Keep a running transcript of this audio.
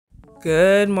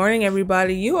Good morning,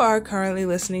 everybody. You are currently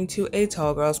listening to A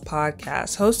Tall Girls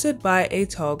podcast, hosted by a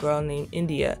tall girl named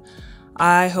India.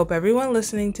 I hope everyone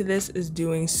listening to this is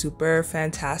doing super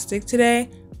fantastic today.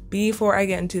 Before I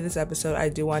get into this episode, I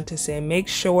do want to say make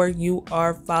sure you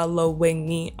are following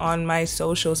me on my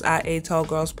socials at A Tall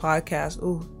Girls podcast.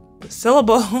 Ooh, the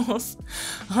syllables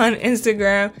on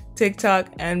Instagram, TikTok,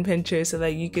 and Pinterest so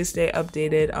that you can stay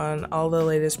updated on all the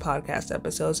latest podcast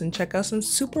episodes and check out some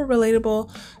super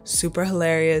relatable, super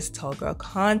hilarious tall girl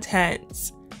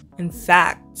content. In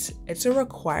fact, it's a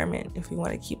requirement if you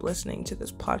want to keep listening to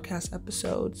this podcast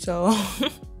episode. So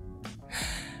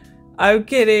I'm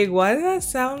kidding. Why did that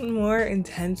sound more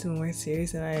intense and more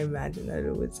serious than I imagined that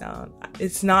it would sound?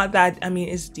 It's not that,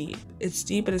 it's deep. It's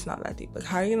deep, but it's not that deep. Like,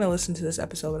 how are you going to listen to this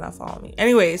episode without following me?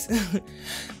 Anyways,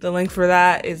 the link for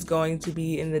that is going to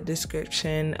be in the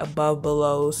description, above,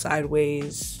 below,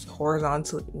 sideways,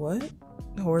 horizontally. What?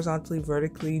 Horizontally,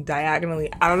 vertically,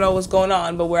 diagonally. I don't know what's going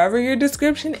on, but wherever your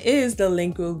description is, the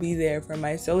link will be there for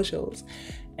my socials.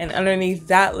 And underneath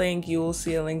that link, you will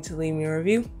see a link to leave me a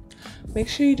review. Make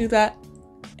sure you do that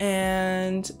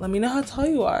and let me know how tall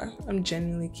you are. I'm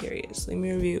genuinely curious. Leave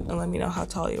me a review and let me know how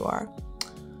tall you are.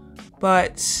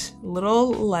 But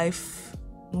little life,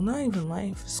 well, not even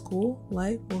life, school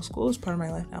life. Well, school is part of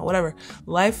my life now. Whatever.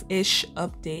 Life-ish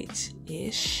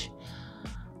update-ish.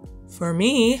 For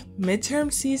me,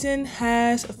 midterm season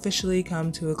has officially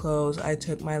come to a close. I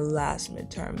took my last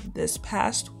midterm this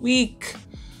past week.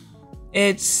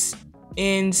 It's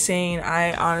insane.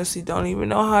 I honestly don't even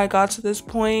know how I got to this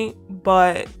point,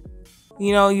 but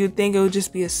you'd think it would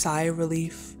just be a sigh of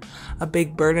relief, a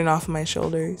big burden off my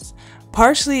shoulders.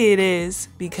 Partially it is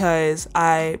because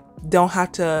I don't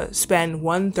have to spend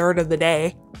 1/3 of the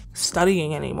day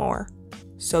studying anymore.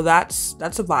 So that's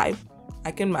a vibe.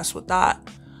 I can mess with that.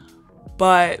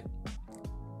 But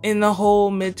in the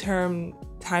whole midterm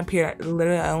time period,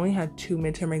 I only had 2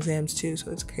 midterm exams too,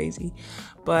 so it's crazy.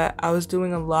 But I was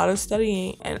doing a lot of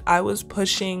studying and I was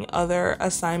pushing other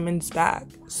assignments back.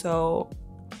 So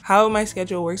how my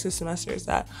schedule works this semester is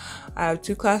that I have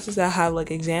 2 classes that have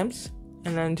like exams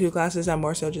and then 2 classes that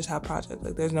more so just have projects.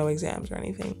 Like there's no exams or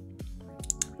anything.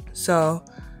 So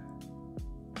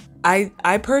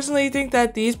I personally think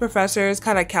that these professors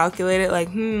kind of calculated like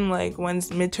when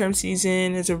midterm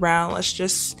season is around, let's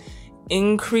just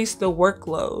increase the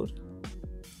workload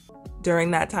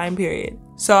during that time period.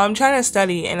 So I'm trying to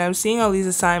study and I'm seeing all these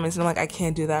assignments and I'm like, I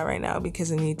can't do that right now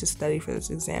because I need to study for this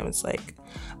exam. It's like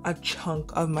a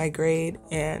chunk of my grade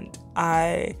and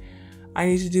I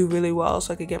need to do really well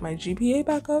so I could get my GPA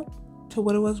back up to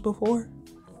what it was before.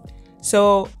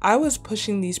 So I was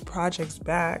pushing these projects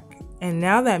back, and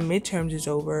now that midterms is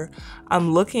over,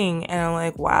 I'm looking and I'm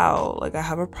like, wow, like I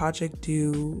have a project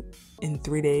due in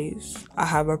 3 days. I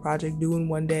have a project due in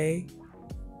 1 day.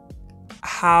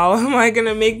 How am I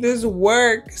gonna make this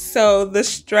work? So the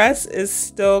stress is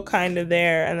still kind of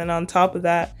there. And then on top of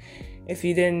that, if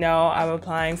you didn't know, I'm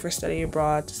applying for study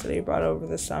abroad over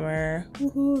the summer.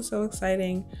 Woohoo, so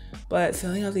exciting. But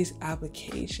filling out these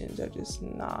applications are just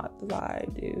not the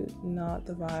vibe, dude. Not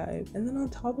the vibe. And then on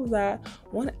top of that,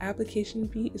 one application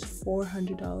fee is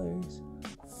 $400.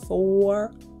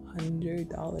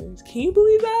 $400. Can you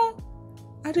believe that?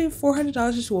 I paid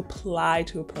 $400 just to apply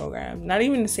to a program, not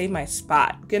even to save my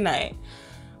spot. Good night.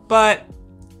 But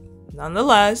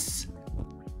nonetheless,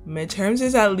 midterms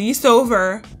is at least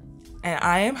over, and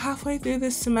I am halfway through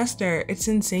this semester. It's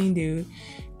insane, dude.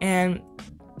 And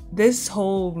this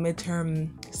whole midterm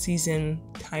season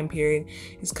time period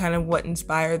is kind of what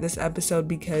inspired this episode,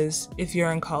 because if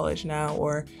you're in college now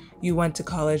or you went to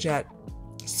college at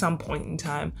some point in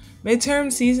time,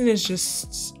 midterm season is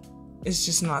just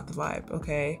not the vibe,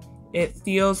 okay? It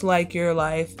feels like your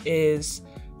life is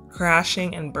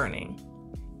crashing and burning.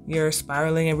 You're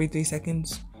spiraling every 3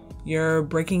 seconds. You're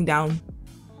breaking down.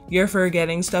 You're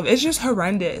forgetting stuff. It's just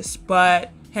horrendous.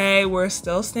 But hey, we're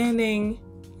still standing.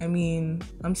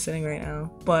 I'm sitting right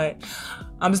now, but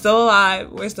I'm still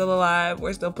alive. We're still alive.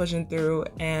 We're still pushing through,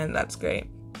 and that's great.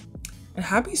 And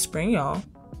happy spring, y'all.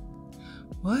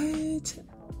 What?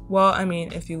 Well,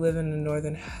 if you live in the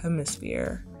northern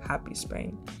hemisphere, happy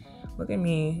spring. Look at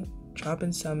me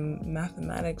dropping some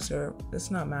mathematics, or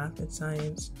it's not math, it's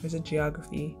science. There's a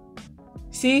geography.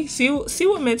 See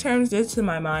what midterms did to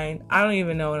my mind. I don't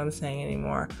even know what I'm saying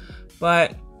anymore.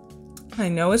 But I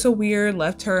know it's a weird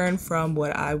left turn from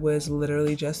what I was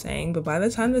literally just saying, but by the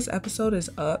time this episode is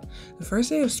up, the first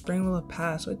day of spring will have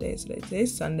passed. What day is today?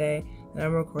 Today's Sunday, and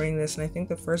I'm recording this, and I think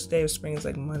the first day of spring is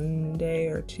like Monday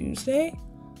or Tuesday.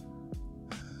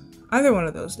 Either one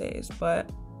of those days, but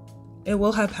it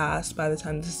will have passed by the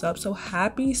time this is up. So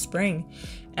happy spring.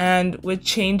 And with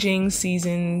changing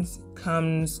seasons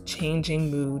comes changing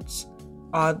moods,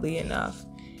 oddly enough.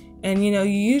 And you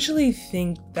usually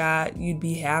think that you'd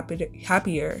be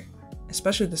happier,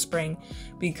 especially the spring,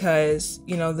 because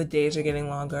the days are getting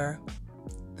longer,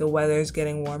 the weather's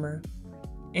getting warmer,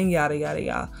 and yada yada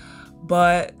yada.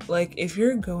 But like, if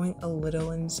you're going a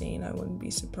little insane, I wouldn't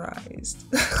be surprised.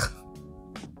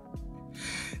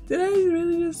 Did I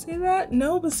really just say that?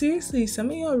 No, but seriously, some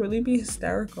of y'all really be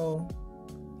hysterical.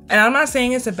 And I'm not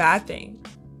saying it's a bad thing.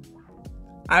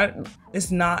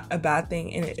 It's not a bad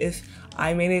thing. And if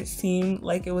I made it seem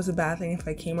like it was a bad thing, if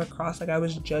I came across like I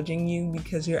was judging you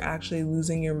because you're actually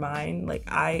losing your mind, like,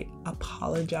 I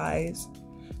apologize,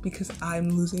 because I'm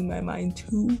losing my mind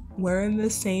too. We're in the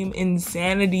same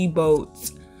insanity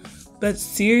boats. But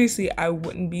seriously, I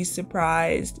wouldn't be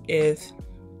surprised if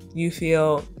you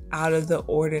feel out of the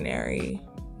ordinary,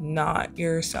 not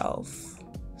yourself,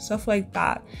 stuff like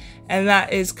that. And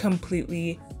that is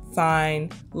completely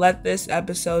fine. Let this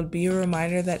episode be a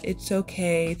reminder that it's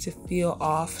okay to feel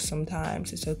off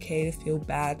sometimes. It's okay to feel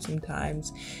bad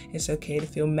sometimes. It's okay to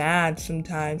feel mad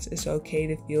sometimes. It's okay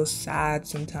to feel sad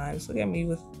sometimes. Look at me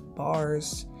with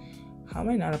bars. How am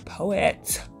I not a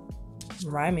poet?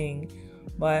 Rhyming.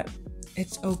 But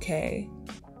it's okay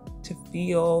to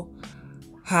feel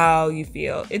how you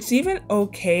feel. It's even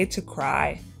okay to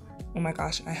cry. Oh my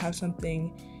gosh, I have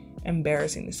something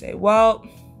embarrassing to say. Well,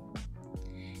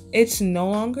 it's no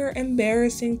longer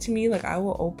embarrassing to me. Like, I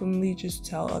will openly just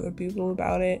tell other people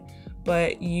about it,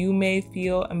 but you may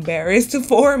feel embarrassed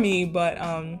for me. But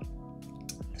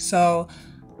so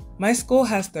my school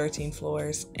has 13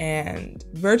 floors, and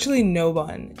virtually no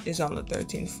one is on the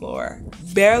 13th floor.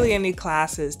 Barely any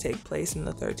classes take place in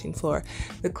the 13th floor.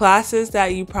 The classes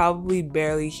that you probably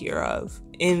barely hear of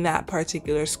in that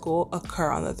particular school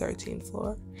occur on the 13th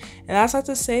floor. And that's not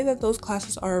to say that those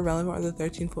classes are irrelevant or the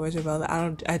 13th floor is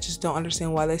irrelevant. I just don't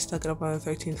understand why they stuck it up on the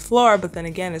 13th floor. But then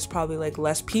again, it's probably like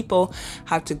less people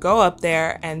have to go up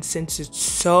there. And since it's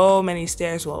so many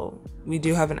stairs, well, we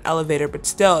do have an elevator, but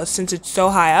still, since it's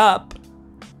so high up,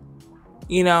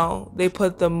 they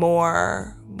put the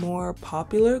more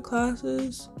popular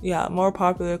classes. Yeah, more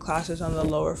popular classes on the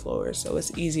lower floors, so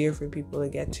it's easier for people to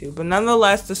get to. But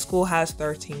nonetheless, the school has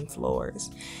 13 floors.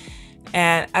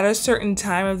 And at a certain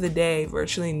time of the day,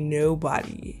 virtually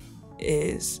nobody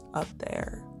is up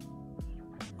there.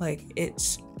 Like,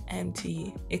 it's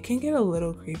empty. It can get a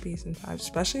little creepy sometimes,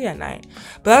 especially at night.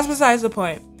 But that's besides the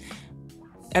point.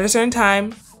 At a certain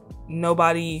time,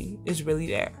 nobody is really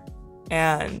there.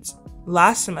 And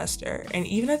last semester, and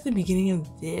even at the beginning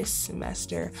of this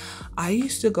semester, I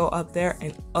used to go up there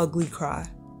and ugly cry.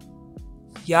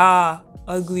 Yeah,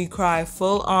 ugly cry.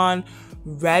 Full on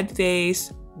red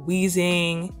face,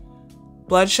 wheezing,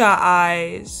 bloodshot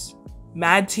eyes,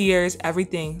 mad tears,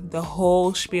 everything. The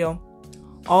whole spiel.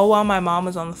 All while my mom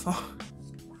was on the phone.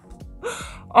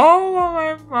 All while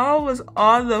my mom was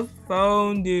on the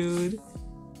phone, dude.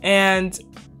 And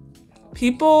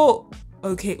people,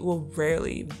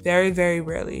 rarely, very, very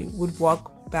rarely would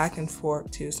walk back and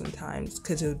forth too sometimes,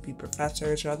 because it would be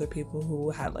professors or other people who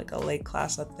had like a late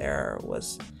class up there, or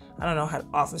had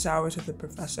office hours with the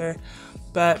professor.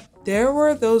 But there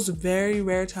were those very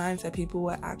rare times that people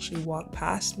would actually walk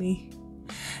past me.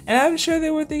 And I'm sure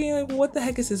they were thinking, like, what the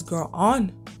heck is this girl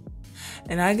on?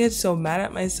 And I get so mad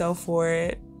at myself for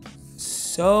it.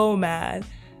 So mad.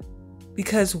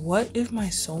 Because what if my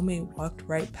soulmate walked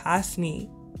right past me?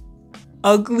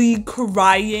 Ugly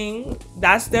crying.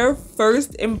 That's their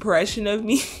first impression of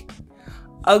me.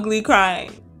 Ugly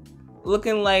crying.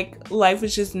 Looking like life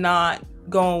is just not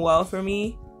going well for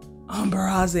me.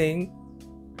 Embarrassing.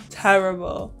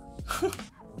 Terrible.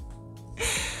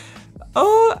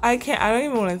 Oh, I don't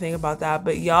even want to think about that.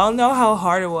 But y'all know how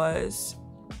hard it was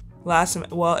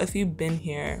if you've been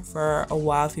here for a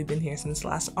while, if you've been here since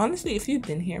honestly, if you've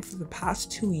been here for the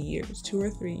past 2 or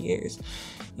 3 years,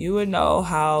 you would know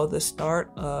how the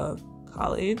start of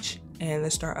college and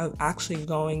the start of actually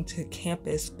going to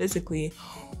campus physically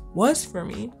was for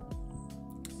me.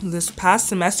 This past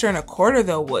semester and a quarter,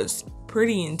 though, was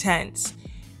pretty intense.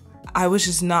 I was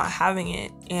just not having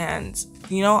it. And,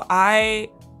 I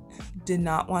did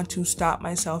not want to stop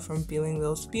myself from feeling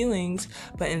those feelings,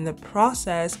 but in the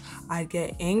process, I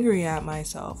get angry at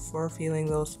myself for feeling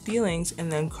those feelings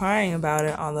and then crying about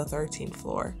it on the 13th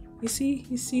floor. You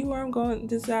see where I'm going?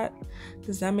 Does that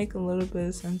make a little bit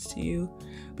of sense to you?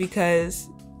 Because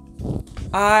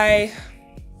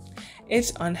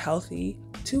it's unhealthy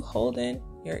to hold in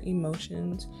your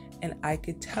emotions And I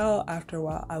could tell after a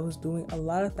while I was doing a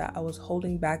lot of that. I was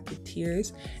holding back the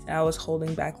tears and I was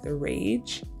holding back the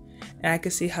rage. And I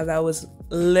could see how that was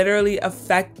literally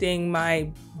affecting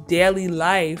my daily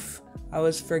life. I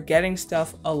was forgetting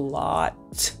stuff a lot.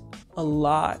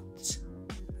 I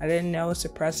didn't know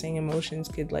suppressing emotions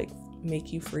could like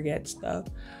make you forget stuff.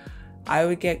 I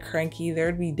would get cranky.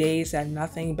 There'd be days that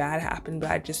nothing bad happened, but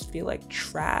I just feel like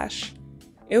trash.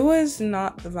 It was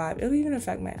not the vibe. It would even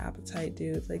affect my appetite,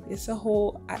 dude. Like, it's a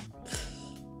whole...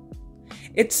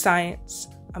 It's science.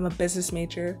 I'm a business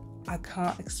major. I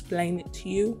can't explain it to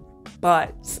you.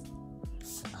 But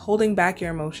holding back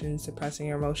your emotions, suppressing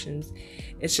your emotions,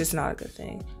 it's just not a good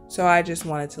thing. So I just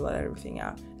wanted to let everything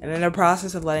out. And in the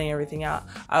process of letting everything out,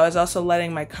 I was also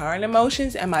letting my current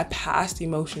emotions and my past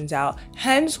emotions out.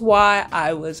 Hence why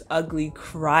I was ugly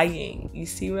crying. You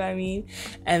see what I mean?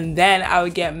 And then I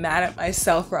would get mad at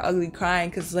myself for ugly crying,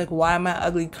 because like, why am I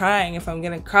ugly crying? If I'm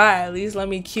gonna cry, at least let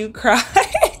me cute cry.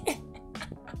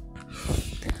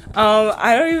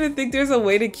 I don't even think there's a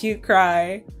way to cute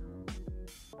cry.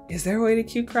 Is there a way to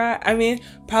cute cry? I mean,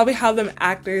 probably how them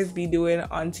actors be doing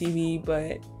on TV,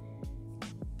 but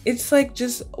it's like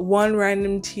just one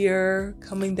random tear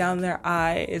coming down their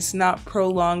eye. It's not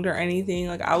prolonged or anything.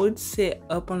 Like, I would sit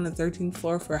up on the 13th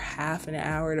floor for half an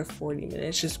hour to 40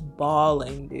 minutes just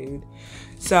bawling, dude.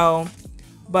 So,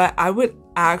 but I would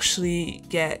actually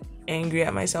get angry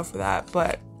at myself for that.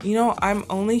 But, you know, I'm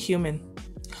only human.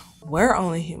 We're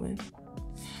only human.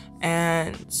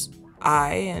 And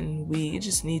we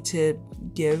just need to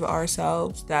give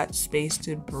ourselves that space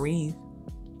to breathe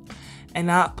and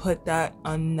not put that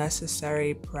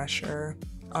unnecessary pressure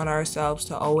on ourselves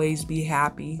to always be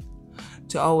happy,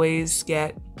 to always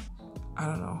get, I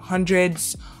don't know,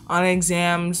 hundreds on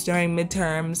exams during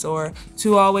midterms, or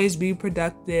to always be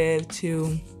productive,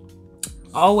 to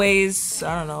always,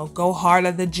 I don't know, go hard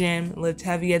at the gym, lift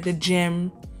heavy at the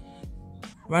gym,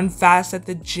 run fast at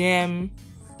the gym,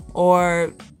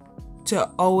 or to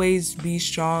always be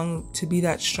strong, to be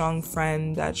that strong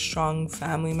friend, that strong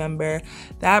family member.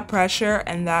 That pressure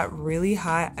and that really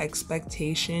high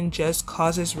expectation just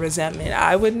causes resentment.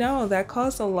 I would know that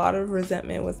caused a lot of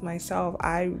resentment with myself.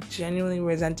 I genuinely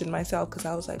resented myself because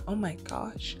I was like, oh my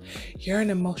gosh, you're an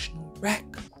emotional wreck.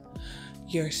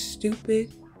 You're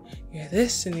stupid. You're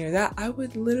this and you're that. I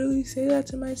would literally say that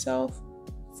to myself.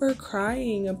 For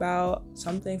crying about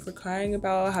something, for crying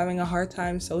about having a hard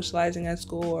time socializing at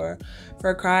school, or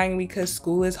for crying because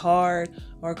school is hard,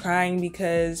 or crying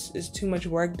because it's too much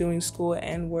work doing school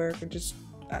and work, or just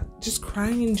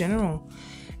crying in general.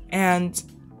 And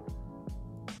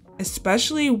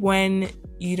especially when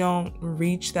you don't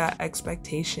reach that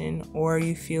expectation, or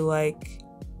you feel like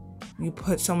you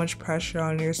put so much pressure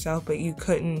on yourself but you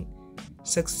couldn't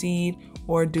succeed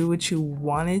or do what you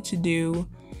wanted to do.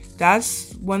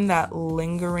 That's when that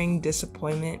lingering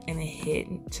disappointment and a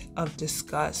hint of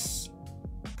disgust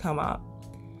come up.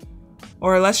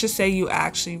 Or let's just say you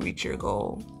actually reach your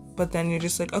goal, but then you're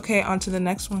just like, okay, on to the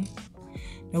next one.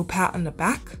 No pat on the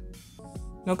back.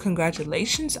 No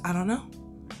congratulations. I don't know.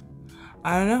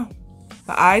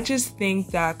 But I just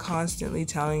think that constantly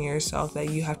telling yourself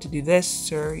that you have to do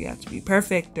this, or you have to be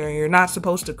perfect, or you're not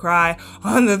supposed to cry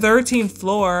on the 13th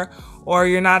floor, or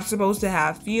you're not supposed to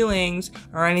have feelings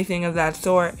or anything of that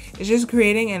sort, is just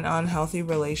creating an unhealthy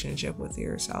relationship with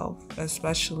yourself,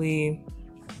 especially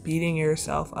beating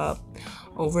yourself up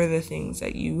over the things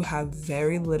that you have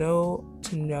very little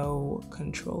to no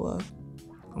control of.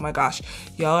 Oh my gosh,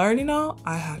 y'all already know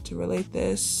I have to relate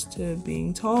this to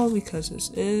being tall, because this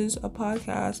is a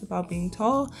podcast about being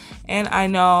tall. And I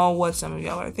know what some of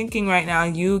y'all are thinking right now.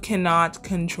 You cannot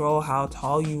control how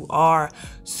tall you are.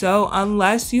 So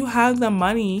unless you have the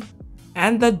money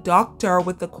and the doctor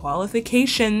with the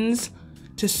qualifications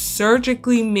to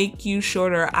surgically make you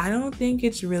shorter, I don't think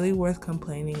it's really worth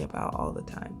complaining about all the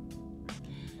time.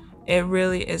 It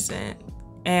really isn't.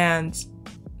 And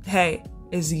hey,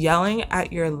 is yelling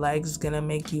at your legs gonna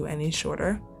make you any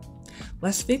shorter?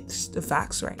 Let's fix the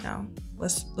facts right now.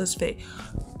 Let's fix.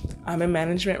 I'm in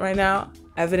management right now.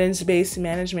 Evidence-based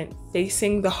management,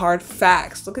 facing the hard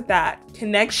facts. Look at that.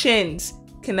 Connections.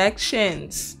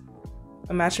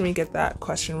 Imagine me get that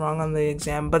question wrong on the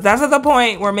exam, but that's not the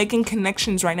point. We're making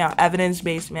connections right now.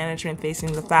 Evidence-based management,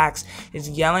 facing the facts, is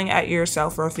yelling at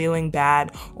yourself for feeling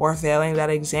bad or failing that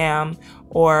exam,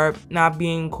 or not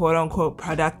being quote-unquote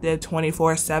productive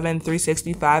 24/7,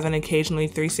 365, and occasionally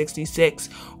 366,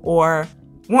 or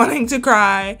wanting to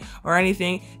cry or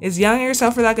anything. Is yelling at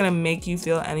yourself for that gonna make you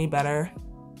feel any better?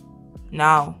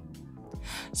 No.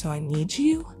 So I need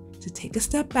you to take a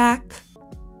step back,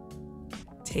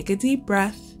 take a deep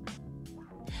breath,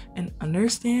 and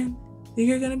understand that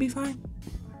you're going to be fine.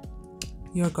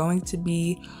 You're going to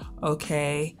be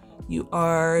okay. You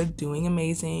are doing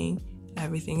amazing.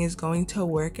 Everything is going to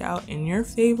work out in your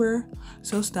favor.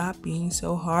 So stop being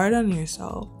so hard on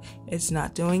yourself. It's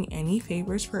not doing any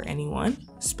favors for anyone,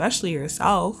 especially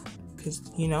yourself. Because,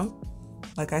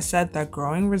 like I said, that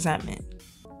growing resentment.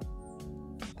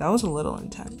 That was a little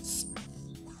intense.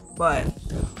 But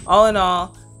all in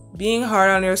all, being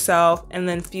hard on yourself and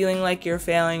then feeling like you're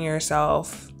failing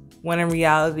yourself when in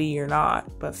reality you're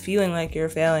not, but feeling like you're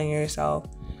failing yourself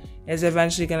is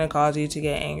eventually going to cause you to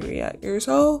get angry at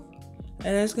yourself,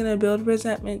 and it's going to build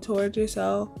resentment towards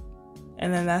yourself,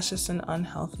 and then that's just an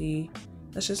unhealthy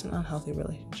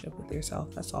relationship with yourself.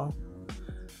 That's all.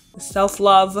 The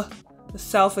self-love, the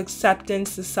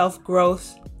self-acceptance, the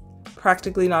self-growth,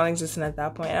 practically non-existent at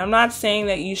that point. And I'm not saying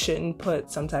that you shouldn't put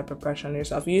some type of pressure on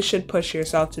yourself. You should push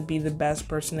yourself to be the best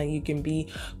person that you can be.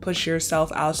 Push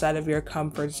yourself outside of your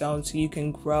comfort zone so you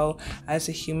can grow as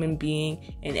a human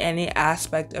being in any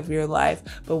aspect of your life.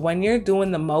 But when you're doing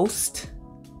the most,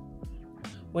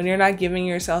 when you're not giving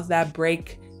yourself that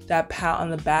break, that pat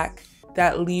on the back,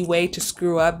 that leeway to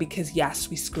screw up, because yes,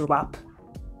 we screw up.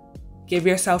 Give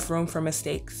yourself room for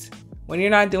mistakes. When you're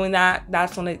not doing that,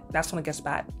 that's when it gets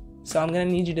bad. So I'm going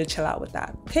to need you to chill out with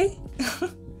that, okay?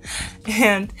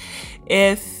 And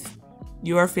if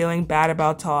you are feeling bad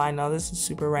about tall, I know this is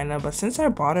super random, but since I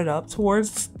brought it up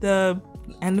towards the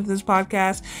end of this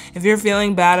podcast, if you're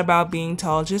feeling bad about being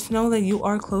tall, just know that you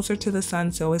are closer to the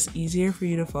sun, so it's easier for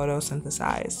you to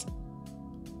photosynthesize.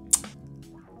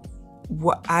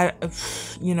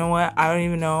 You know what? I don't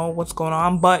even know what's going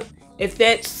on, but it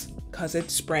fits because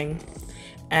it's spring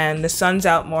and the sun's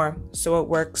out more, so it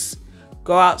works.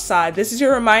 Go outside. This is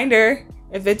your reminder.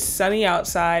 If it's sunny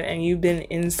outside and you've been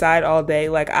inside all day,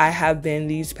 like I have been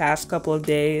these past couple of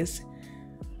days,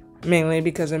 mainly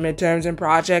because of midterms and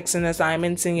projects and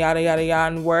assignments and yada, yada,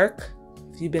 yada, and work.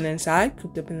 If you've been inside,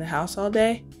 cooped up in the house all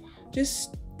day,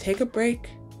 just take a break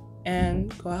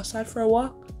and go outside for a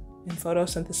walk and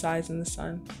photosynthesize in the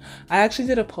sun. I actually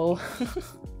did a poll.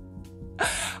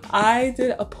 I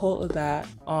did a poll of that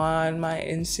on my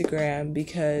Instagram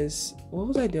because what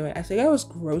was I doing? I think I was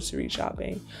grocery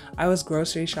shopping.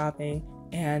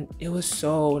 And it was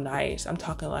so nice. I'm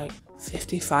talking like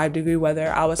 55-degree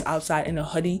weather. I was outside in a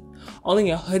hoodie,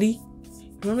 only a hoodie.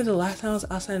 Remember the last time I was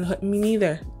outside in a hoodie? Me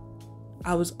neither.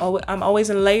 I'm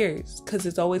always in layers because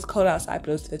it's always cold outside, but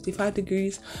it was 55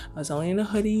 degrees. I was only in a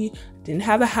hoodie, didn't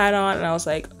have a hat on, and I was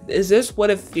like, is this what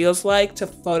it feels like to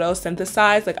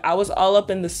photosynthesize? Like I was all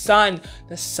up in the sun.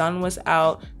 The sun was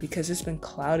out because it's been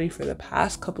cloudy for the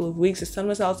past couple of weeks. The sun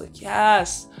was out. I was like,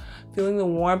 yes, feeling the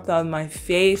warmth on my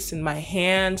face and my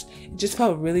hands. It just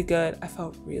felt really good. I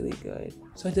felt really good.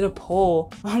 So I did a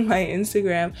poll on my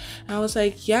Instagram and I was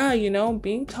like, yeah,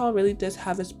 being tall really does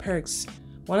have its perks.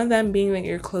 One of them being that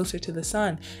you're closer to the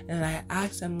sun. And I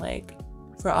asked them, like,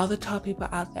 for all the tall people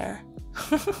out there.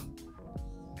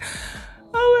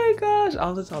 Oh my gosh,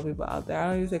 all the tall people out there. I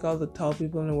don't even think all the tall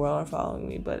people in the world are following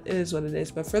me, but it is what it is.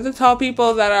 But for the tall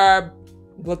people that are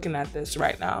looking at this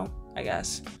right now, I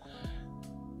guess,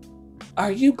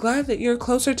 are you glad that you're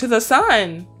closer to the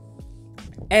sun?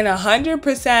 And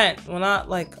 100%, well, not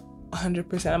like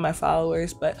 100% of my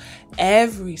followers, but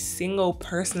every single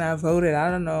person that voted, I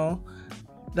don't know,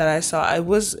 that I saw, it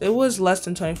was less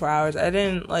than 24 hours. I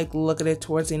didn't like look at it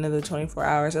towards the end of the 24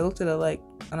 hours. I looked at it like,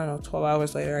 I don't know, 12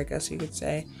 hours later, I guess you could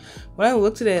say. When I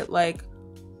looked at it, like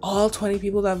all 20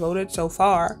 people that voted so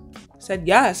far said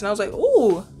yes. And I was like,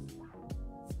 ooh,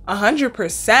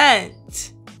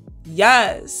 100%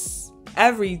 yes,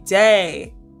 every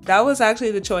day. That was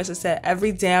actually the choice. I said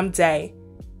every damn day.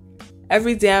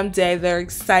 Every damn day they're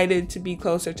excited to be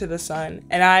closer to the sun.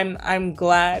 And I'm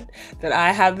glad that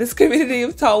I have this community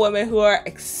of tall women who are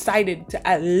excited to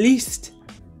at least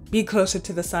be closer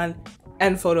to the sun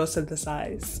and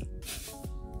photosynthesize.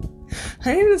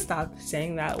 I need to stop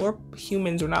saying that. We're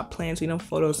humans, we're not plants, we don't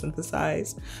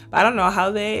photosynthesize. But I don't know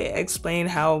how they explain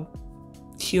how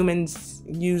humans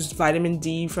use vitamin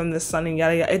D from the sun and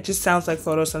yada yada. It just sounds like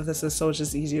photosynthesis, so it's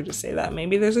just easier to say that.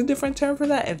 Maybe there's a different term for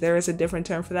that. If there is a different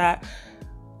term for that,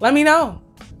 let me know.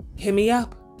 Hit me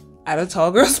up at a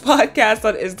Tall Girls Podcast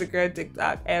on Instagram,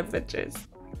 TikTok, and Pinterest.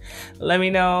 Let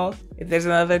me know if there's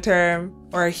another term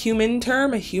or a human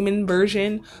term, a human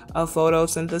version of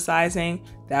photosynthesizing.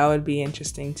 That would be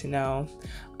interesting to know.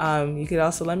 You could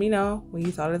also let me know what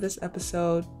you thought of this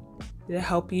episode. Did it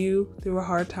help you through a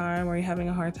hard time? Or are you having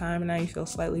a hard time and now you feel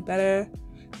slightly better?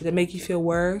 Did it make you feel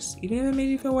worse? Even if it made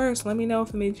you feel worse, let me know if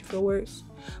it made you feel worse.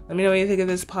 Let me know what you think of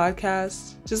this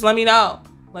podcast. Just let me know.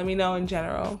 Let me know in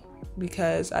general.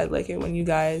 because I like it when you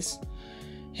guys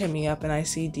hit me up and I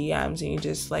see DMs and you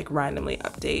just like randomly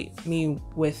update me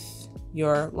with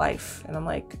your life, and I'm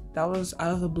like, that was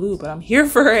out of the blue, but I'm here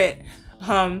for it.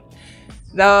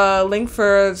 The link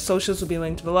for socials will be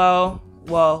linked below.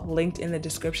 Well, linked in the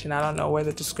description. I don't know where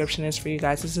the description is for you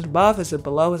guys. Is it above? Is it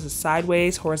below? Is it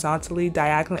sideways, horizontally,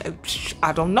 diagonally?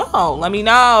 I don't know. Let me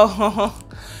know.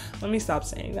 Let me stop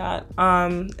saying that.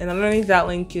 And underneath that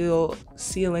link, you'll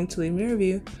see a link to leave me a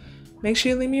review. Make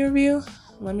sure you leave me a review.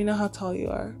 Let me know how tall you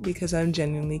are, because I'm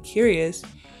genuinely curious.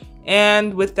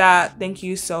 And with that, thank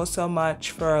you so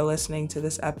much for listening to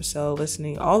this episode,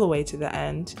 listening all the way to the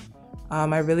end.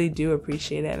 I really do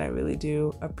appreciate it, and I really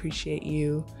do appreciate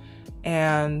you.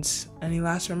 And any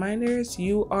last reminders?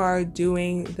 You are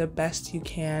doing the best you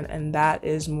can, and that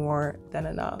is more than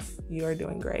enough. You are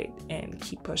doing great, and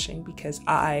keep pushing, because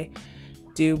I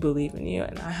do believe in you,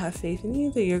 and I have faith in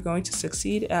you that you're going to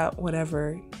succeed at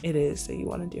whatever it is that you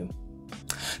want to do.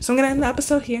 So I'm going to end the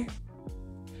episode here.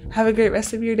 Have a great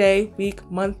rest of your day, week,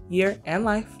 month, year, and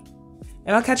life.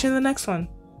 And I'll catch you in the next one.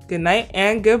 Good night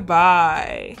and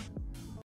goodbye.